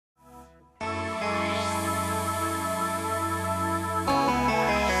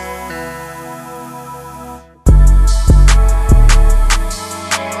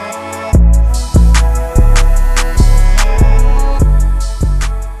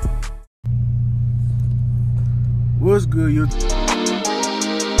What's good, YouTube?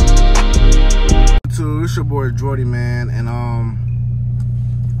 It's your boy Jordy, man, and I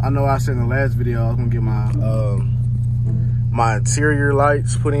know I said in the last video I was gonna get my my interior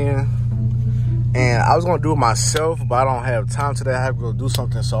lights put in, and I was gonna do it myself, but I don't have time today. I have to go do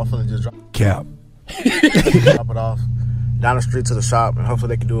something, so I'm gonna just drop it off down the street to the shop, and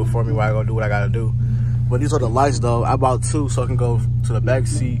hopefully they can do it for me while I go do what I gotta do. But these are the lights, though. I bought two, so I can go to the back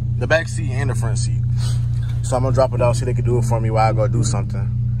seat and the front seat. So I'm gonna drop it off, see if they can do it for me while I go do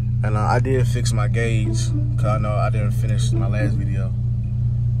something. And I did fix my gauge, cause I know I didn't finish my last video.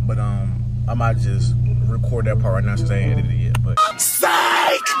 But I might just record that part right now since I ain't edited it yet. But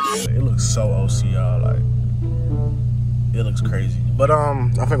psych! It looks so OC, y'all. Like, it looks crazy. But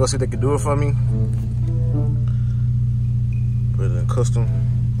I'm finna go see if they can do it for me. Put it in custom.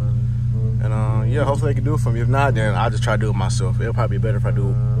 And yeah, hopefully they can do it for me. If not, then I'll just try to do it myself. It'll probably be better if I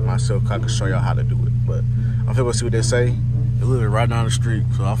do it myself, cause I can show y'all how to do it. But I'm finna go see what they say. It's literally right down the street,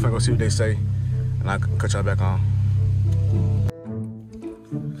 so I'm finna go see what they say, and I'll cut y'all back on.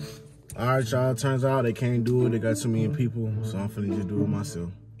 Alright, y'all, turns out they can't do it. They got too many people, so I'm finna just do it myself.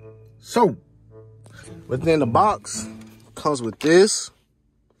 So, within the box, comes with this,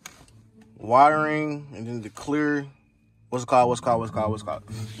 wiring, and then the clear, what's it called? So I'm gonna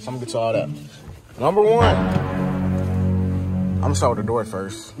get to all that. Number one, I'm gonna start with the door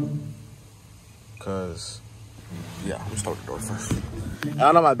first, cause yeah, I'm gonna start with the door first. And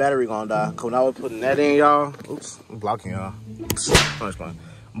I know my battery gonna die, cause when I was putting that in, y'all, oops, I'm blocking y'all.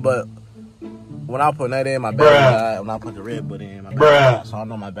 But when I put that in, my battery died. When I put the red button in, my battery died. So I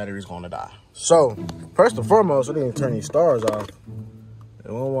know my battery's gonna die. So, first and foremost, we didn't turn these stars off.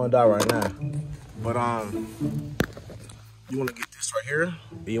 It won't wanna die right now. But you wanna get this right here.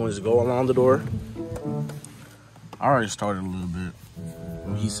 You wanna just go along the door. I already started a little bit.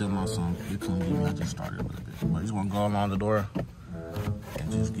 When he said my son, he couldn't get me, I just started a little bit. But you just wanna go along the door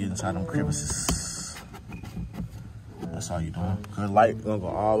and just get inside them crevices. That's all you doing. Cause the light gonna go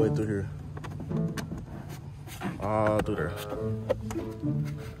all the way through here. All through there.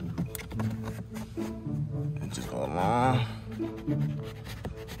 And just go along.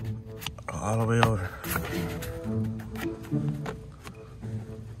 All the way over.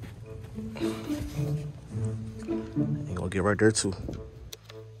 And gonna get right there too.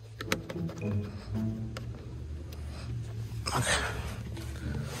 Okay.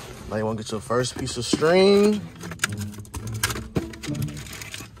 Now you wanna get your first piece of string.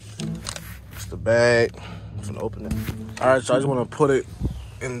 It's the bag. I'm gonna open it. All right, so I just wanna put it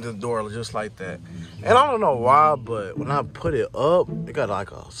in the door just like that. And I don't know why, but when I put it up, it got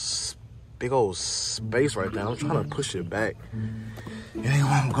like a big old space right there. I'm trying to push it back. It ain't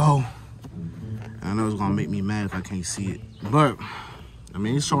gonna go. And I know it's gonna make me mad if I can't see it. But, I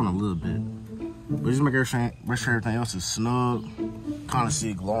mean, it's showing a little bit. But just make sure everything else is snug. Kind of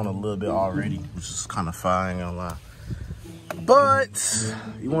see it glowing a little bit already, which is kind of fine, I ain't gonna lie. But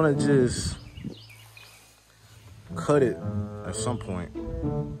you want to just cut it at some point. I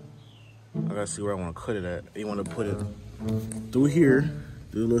gotta see where I want to cut it at. You want to put it through here,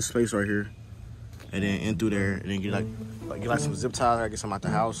 through a little space right here, and then in through there, and then get like some zip ties. I get some out the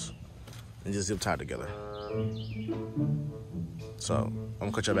house, and just zip tie together. So I'm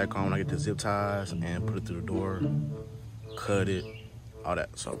gonna cut you back on when I get the zip ties and put it through the door, cut it, all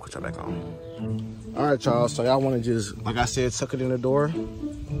that. So I'll cut you back on. All right, y'all. So y'all want to just, like I said, tuck it in the door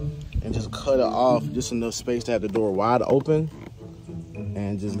and just cut it off just enough space to have the door wide open,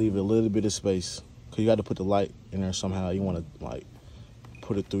 and just leave a little bit of space. Cause you got to put the light in there somehow. You want to like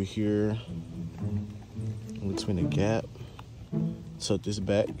put it through here, in between the gap. Tuck this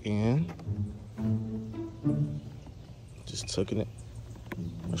back in. Just tucking it.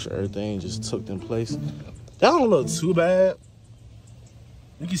 Make sure everything just tucked in place. That don't look too bad.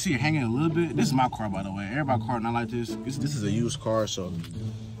 You can see it hanging a little bit. This is my car, by the way. Everybody's car not like this. This is a used car, so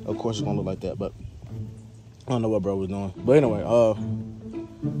of course it's gonna look like that. But I don't know what bro was doing. But anyway, no,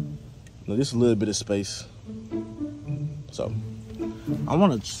 just a little bit of space. So I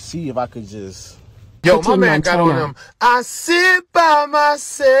want to see if I could just. Yo, my man got on him. I sit by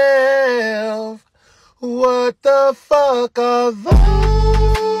myself. What the fuck are those?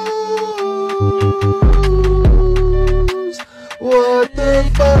 What the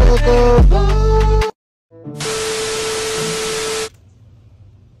fuck are those?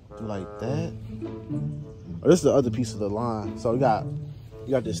 Like that. Oh, this is the other piece of the line. So you got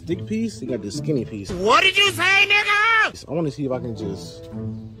this thick piece, you got this skinny piece. What did you say, nigga? I want to see if I can just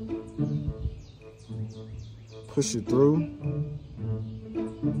push it through.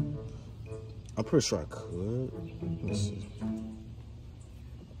 I'm pretty sure I could. Let me see.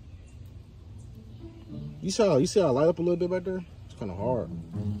 You see how I light up a little bit back there? It's kind of hard.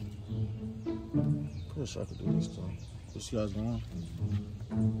 Pretty sure I could do this though. Let's see how it's going.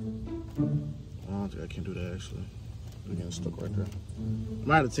 I don't think I can do that actually. We're getting stuck right there. I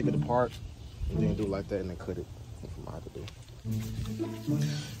might have to take it apart and then do it like that and then cut it. That's what I have to do.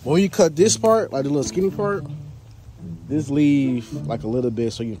 But when you cut this part, like the little skinny part, this leave like a little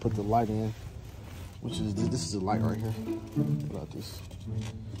bit so you can put the light in. Which is this is the light right here. What about this?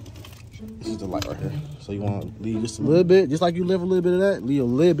 This is the light right here. So you want to leave just a little bit, just like you leave a little bit of that, leave a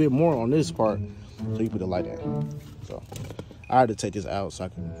little bit more on this part so you put the light in. So I had to take this out so I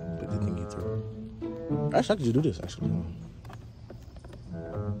can put the thingy through. Actually, I could just do this actually.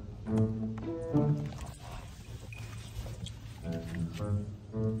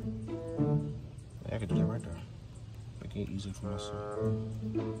 Yeah, I could do that right there. Make it easy for myself.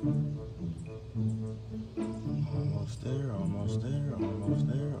 Almost there, almost there, almost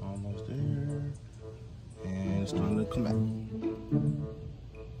there, almost there. And it's starting to come back.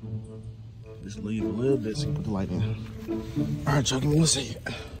 Just leave a little bit so you put the light in. All right, y'all, give me 1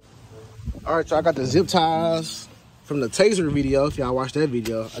 second. All right, y'all, I got the zip ties from the Tazer video. If y'all watched that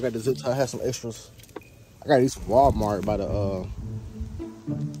video, I got the zip tie. I had some extras. I got these from Walmart by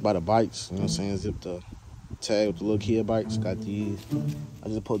the bikes. You know what I'm saying? Zip the tag with the little kid bikes. Got these. I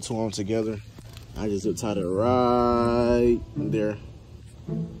just put 2 of them together. I just zip tied it right there.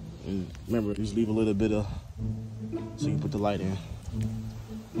 And remember, just leave a little bit of so you put the light in.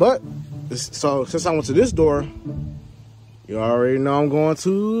 But so since I went to this door, you already know I'm going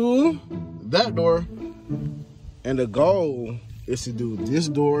to that door. And the goal is to do this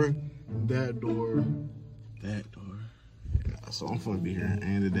door, that door, that door. Yeah, so I'm gonna be here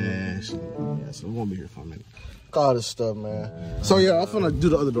and the dash. Yeah, so I'm gonna be here for a minute. All this stuff, man. So yeah, I'm gonna do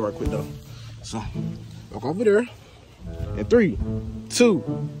the other door quick though. So walk over there. In 3, 2,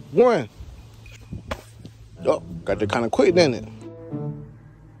 1. Oh, got that kind of quick, didn't it?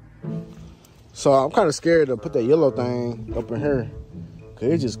 So I'm kind of scared to put that yellow thing up in here, cause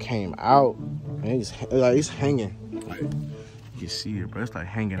it just came out and it's hanging. Like you can see it, bro. It's like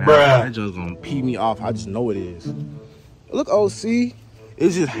hanging out. That just gonna pee me off. I just know it is. Look, OC,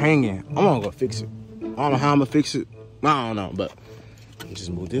 it's just hanging. I'm gonna go fix it. I don't know how I'm gonna fix it. I don't know, but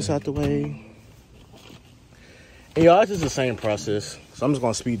just move this out the way. And y'all, it's just the same process. So I'm just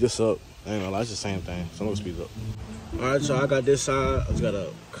gonna speed this up. I ain't gonna lie, it's the same thing. So I'm gonna speed it up. All right, so I got this side. I just gotta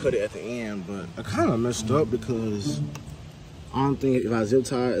cut it at the end, but I kind of messed up because I don't think if I zip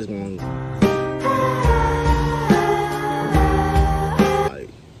tie, it's gonna like,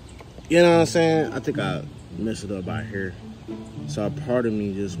 you know what I'm saying? I think I messed it up by here. So part of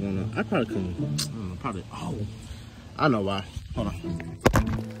me just wanna, I probably couldn't, I don't know, probably, oh, I know why. Hold on.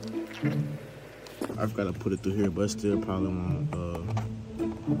 I've got to put it through here, but still probably won't do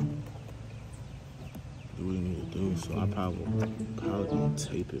what we need to do. So I probably gonna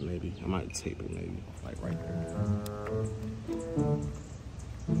tape it maybe. I might tape it maybe, like right there.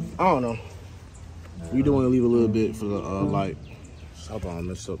 I don't know. We do want to leave a little bit for the light. So I don't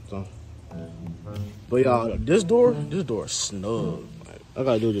mess up though. But y'all, this door is snug. Like, all I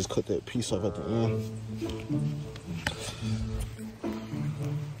gotta do is just cut that piece off at the end.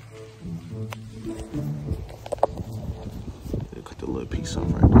 Cut the little piece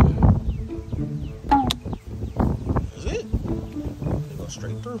off right there. That's it. It goes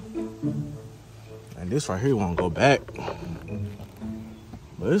straight through. And this right here won't go back.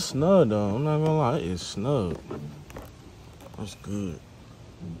 But it's snug though. I'm not gonna lie, it's snug. That's good.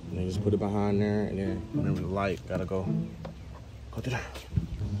 And then just put it behind there, and then remember the light gotta go to there.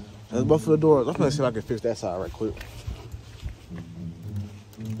 That's both of the doors. I'm gonna see if I can fix that side right quick.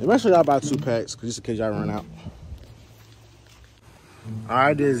 And make sure y'all buy 2 packs, just in case y'all run out.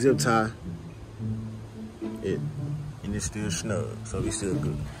 I did zip tie it, and it's still snug, so we still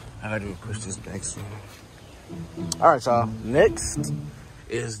good. I gotta do push this back soon. All right, y'all. Next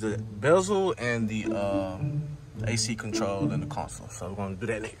is the bezel and the AC control and the console. So we're gonna do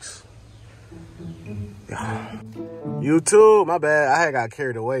that next. Yeah. YouTube, my bad. I had got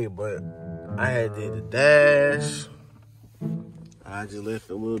carried away, but I had did the dash. I just left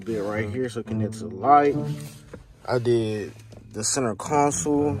a little bit right here so it connects to the light. I did the center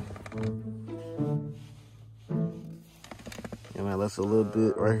console. And I left a little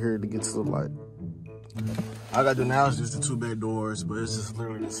bit right here to get to the light. All I gotta do now is just the 2 back doors, but it's just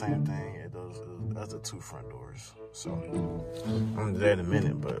literally the same thing. That's the 2 front doors. So I'm gonna do that in a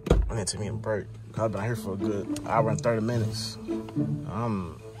minute, but I need to take me a break. I've been here for a good hour and 30 minutes.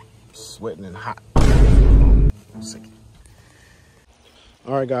 I'm sweating and hot. I'm sick.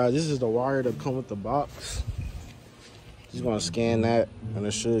 All right, guys, this is the wire that come with the box. Just gonna scan that, and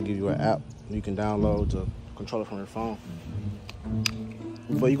it should give you an app You can download the controller from your phone.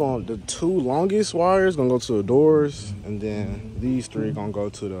 But the 2 longest wires gonna go to the doors, and then these 3 gonna go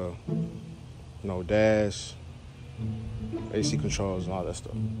to the, dash, AC controls, and all that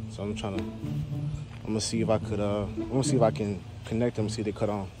stuff. So I'm gonna see if I can connect them, see if they cut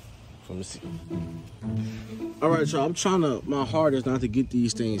on. So let me see. All right, y'all, I'm trying my hardest not to get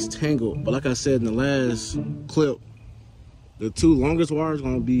these things tangled. But like I said in the last clip, the 2 longest wires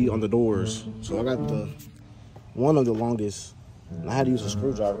gonna be on the doors. So I got one of the longest. And I had to use a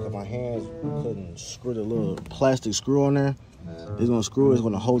screwdriver because my hands couldn't screw the little plastic screw on there. It's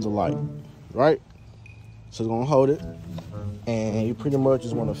gonna hold the light, right? So it's gonna hold it, and you pretty much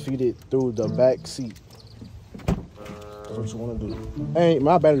just wanna feed it through the back seat. That's what you wanna do. Hey,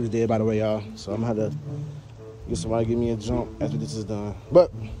 my battery's dead, by the way, y'all. So I'm gonna have to get somebody to give me a jump after this is done.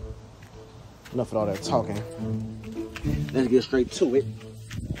 But enough of all that talking. Let's get straight to it.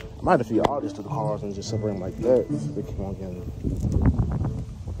 I might have to feed all this to the cars and just separate them like that. So they keep on getting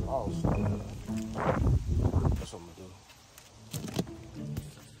awesome. That's what I'm gonna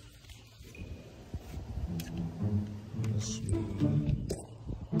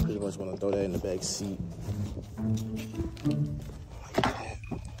do. Pretty much want to throw that in the back seat. Like that.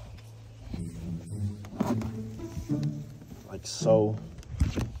 Like so.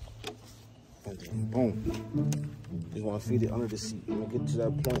 And then boom. You want to feed it under the seat. I'm gonna get to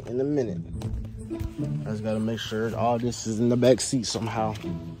that point in a minute. I just gotta make sure all this is in the back seat somehow. So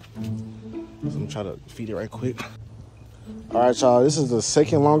I'm gonna try to feed it right quick. All right, y'all, this is the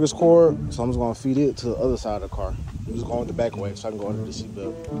 2nd longest cord, so I'm just gonna feed it to the other side of the car. I'm just going the back way so I can go under the seat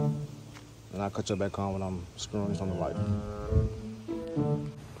belt. And I'll cut you back on when I'm screwing this on the light.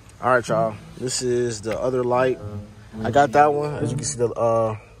 All right, y'all, this is the other light. I got that one. As you can see,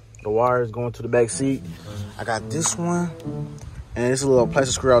 the wires going to the back seat. I got this one, and it's a little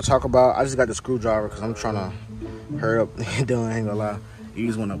plastic screw I'll talk about. I just got the screwdriver because I'm trying to hurry up and get done. I ain't gonna lie. You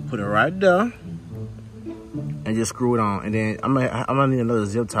just want to put it right there and just screw it on. And then I'm gonna need another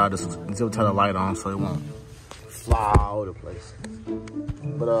zip tie to zip tie the light on so it won't fly all over the place.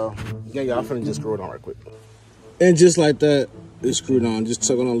 But yeah, I'm finna just screw it on right quick. And just like that, it's screwed on. Just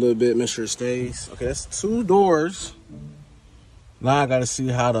tug on a little bit, make sure it stays. Okay, that's 2 doors. Now I gotta see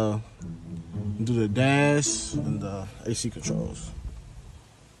how to do the dash and the AC controls.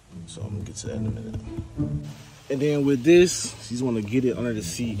 So I'm gonna get to that in a minute. And then with this, you just wanna get it under the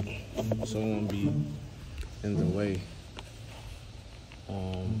seat so it won't be in the way.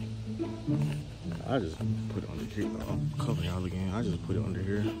 I just put it under here. I'll cover y'all again. I just put it under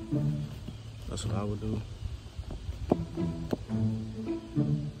here. That's what I would do.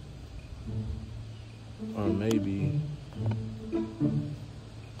 Or maybe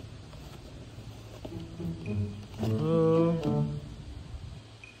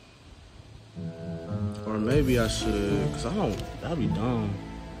or maybe I should, because that'd be dumb.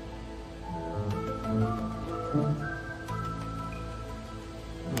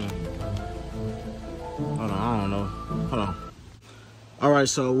 Hold on, I don't know. Hold on. All right,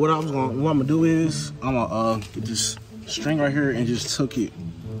 so what I'm gonna do is I'm gonna get this string right here and just tuck it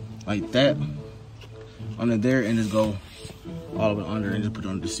like that under there and just go all the way under and just put it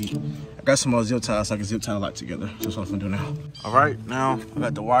under the seat. I got some more zip ties so I can zip tie the light together. So that's what I'm gonna do now. All right, now I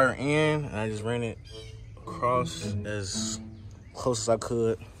got the wire in and I just ran it across as close as I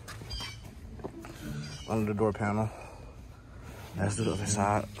could under the door panel. Let's do the other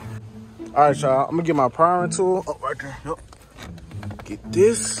side. All right, y'all, I'm gonna get my prying tool. Oh, right there, yep. Get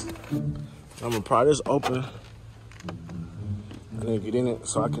this. I'm gonna pry this open and then get in it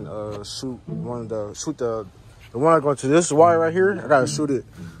so I can shoot the one I go to this wire right here. I gotta shoot it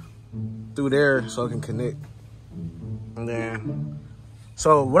through there so I can connect. And then,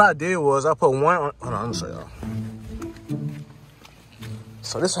 so what I did was I put one on, hold on, let me show y'all.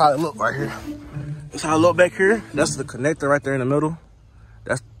 So this is how it look right here. This is how it look back here. That's the connector right there in the middle.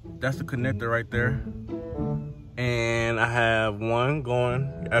 That's the connector right there. And I have one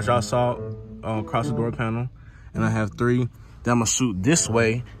going, as y'all saw, across the door panel. And I have 3. Then I'm gonna shoot this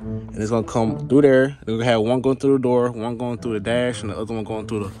way, and it's gonna come through there. We're gonna have one going through the door, one going through the dash, and the other one going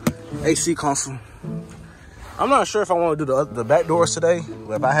through the AC console. I'm not sure if I want to do the back doors today,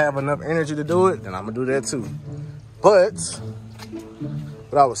 but if I have enough energy to do it, then I'm gonna do that too. But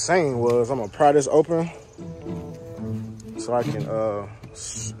what I was saying was I'm gonna pry this open so I can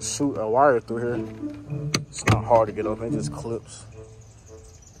shoot a wire through here. It's not hard to get open, it just clips.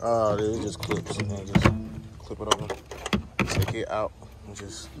 It just clips, and then just clip it open. Take it out and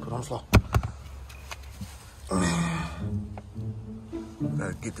just put it on the floor.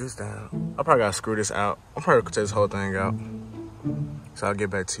 Gotta get this down. I probably gotta screw this out. I'm probably gonna take this whole thing out. So I'll get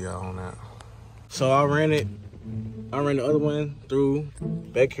back to y'all on that. So I ran the other one through.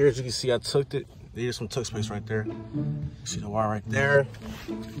 Back here, as you can see, I tucked it. There's some tuck space right there. See the wire right there.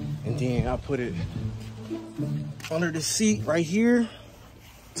 And then I put it under the seat right here.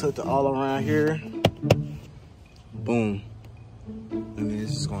 Tucked it all around here. Boom. And then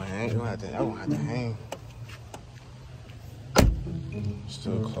it's just gonna hang. I don't have to hang.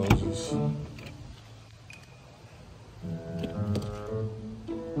 Still closes.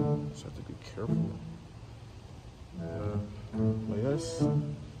 Just have to be careful. But yes.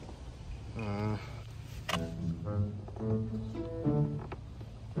 I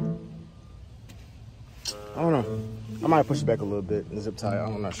don't know. I might push it back a little bit and zip tie.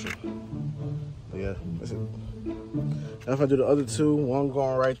 I'm not sure. But yeah, that's it. Now if I do the other two, one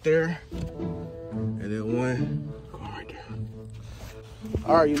going right there, and then one going right there.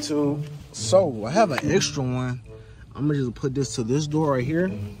 All right, YouTube. So I have an extra one. I'm gonna just put this to this door right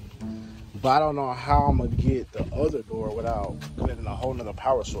here. But I don't know how I'm gonna get the other door without connecting a whole nother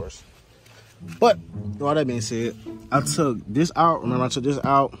power source. But with all that being said, I took this out. Remember, I took this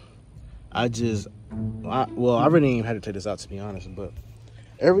out. I really didn't even have to take this out, to be honest. But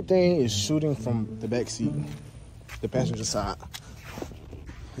everything is shooting from the back seat, the passenger side.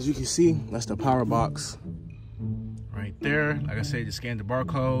 As you can see, that's the power box right there. Like I said, just scan the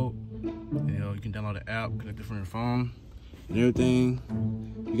barcode. You know, you can download the app, connect it from your phone, and everything.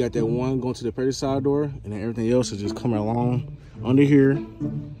 You got that one going to the passenger side door, and then everything else is just coming along under here.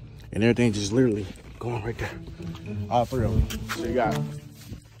 And everything just literally going right there. All three of them. So you got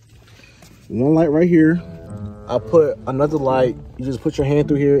one light right here. I put another light. You just put your hand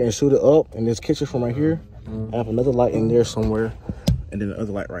through here and shoot it up, and just catch it from right here. I have another light in there somewhere, and then the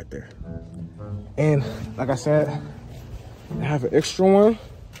other light right there. And like I said, I have an extra one.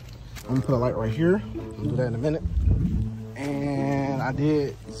 I'm gonna put a light right here. I'll do that in a minute. And I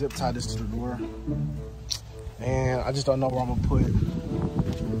did zip tie this to the door. And I just don't know where I'm gonna put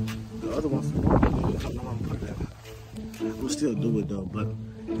the other one. I don't know where I'm gonna put that. I'm gonna still do it though, but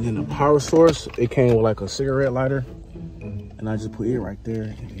and then the power source, it came with like a cigarette lighter. And I just put it right there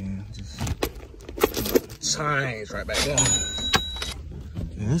and then just shines right back down.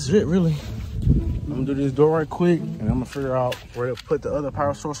 And that's it really. I'm gonna do this door right quick and I'm gonna figure out where to put the other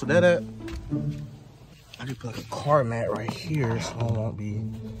power source for that at. I just put like a car mat right here so I won't be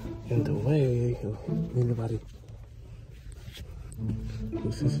in the way of anybody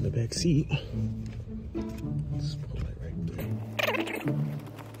who sits in the back seat. Spotlight right there.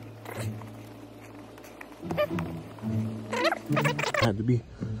 Had to be.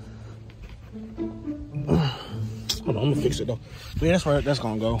 Hold on, I'm gonna fix it though. But yeah, that's where that's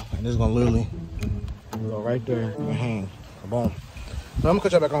gonna go. And it's gonna literally go right there and hang. Boom. So I'm gonna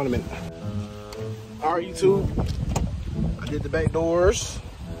cut y'all back on in a minute. All right, YouTube. I did the back doors.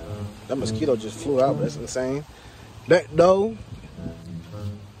 That mosquito just flew out. That's insane. Back door.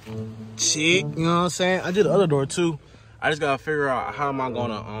 Chick, you know what I'm saying? I did the other door too. I just gotta figure out how am I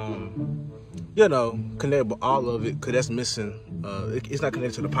gonna, you know, connect all of it, cause that's missing. It's not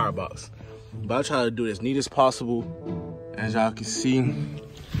connected to the power box. But I try to do it as neat as possible. As y'all can see,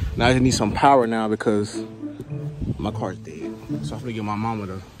 now I just need some power now because my car's dead. So I'm gonna get my mama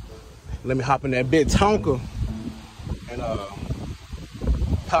to let me hop in that big Tonka and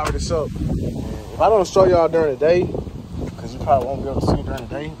power this up. If I don't show y'all during the day, because you probably won't be able to see during the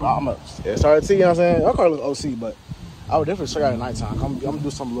day, but I'm gonna start to see, you know what I'm saying? My car looks OC, but I would definitely show y'all at nighttime. I'm gonna do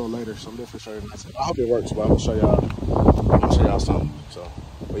something a little later, so I'm definitely show you at nighttime. I hope it works, but I'm gonna show y'all something. So,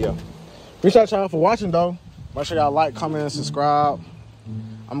 but yeah. Appreciate y'all for watching though. Make sure y'all like, comment, and subscribe.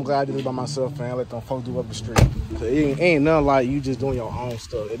 I'm glad I did this by myself, man. Let them folks do up the street. Cause it ain't nothing like you just doing your own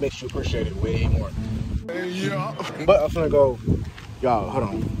stuff. It makes you appreciate it way more. Yeah. But I'm finna go, y'all, hold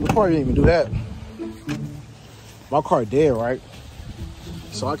on. Before you even do that, my car dead, right?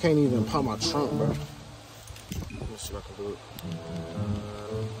 So I can't even pop my trunk, bro. Let me see if I can do it.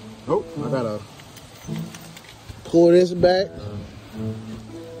 Nope, I gotta pull this back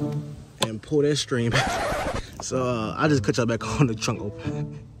and pull that string back. So I just cut y'all back on the trunk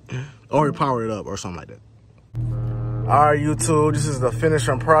open. Or power it up or something like that. All right, YouTube, this is the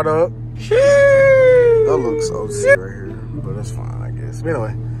finishing product. That looks OC right here, but that's fine, I guess. But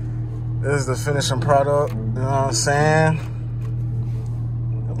anyway, this is the finishing product. You know what I'm saying?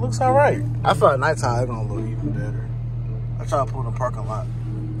 It looks all right. I feel like nighttime it's gonna look even better. I tried to pull in the parking lot.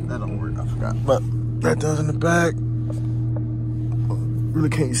 That don't work, I forgot. But that does in the back. Really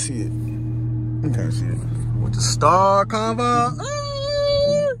can't see it. You can't see it. With the star combo.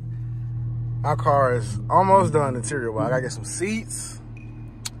 My car is almost done interior wise. I gotta get some seats.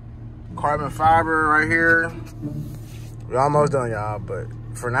 Carbon fiber right here. We're almost done, y'all. But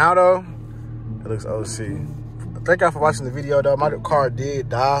for now though, It looks OC. Thank y'all for watching the video, though. My car did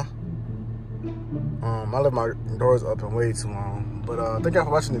die. I left my doors open way too long. But thank y'all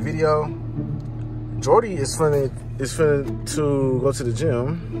for watching the video. Jordy is finna to go to the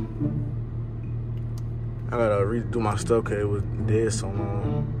gym. I gotta redo my stuff because it was dead so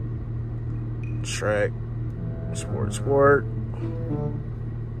long. Track, sport.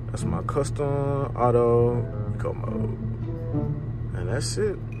 That's my custom, auto, eco mode. And that's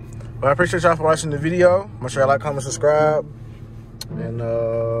it. Well, I appreciate y'all for watching the video. Make sure y'all like, comment, subscribe. And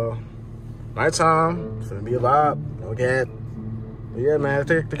nighttime, it's gonna be a vibe. Okay. But yeah, man,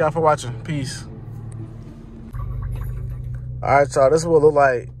 thank y'all for watching. Peace. All right, y'all, this is what it look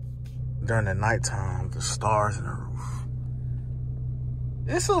like during the nighttime, the stars in the roof.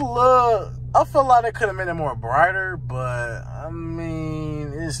 It's a little, I feel like they could have made it more brighter, but I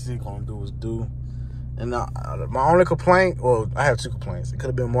mean, it's still gonna do its due. And my only complaint, well, I have 2 complaints. It could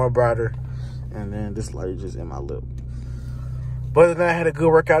have been more brighter, and then this light just in my lip. But other than that, I had a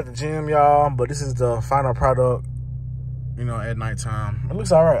good workout at the gym, y'all. But this is the final product, you know, at nighttime. It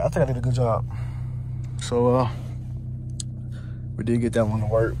looks all right. I think I did a good job. So, we did get that one to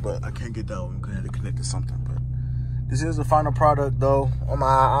work, but I can't get that one because I had to connect to something. But this is the final product, though. I'm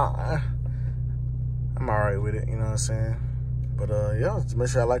all right with it, you know what I'm saying? But, yeah, just make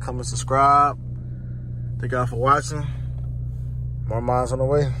sure y'all like, comment, subscribe. Thank y'all for watching. More minds on the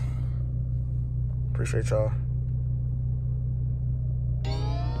way. Appreciate y'all.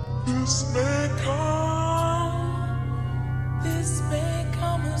 This may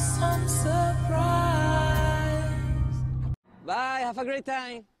come as some surprise. Bye, have a great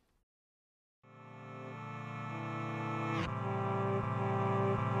time.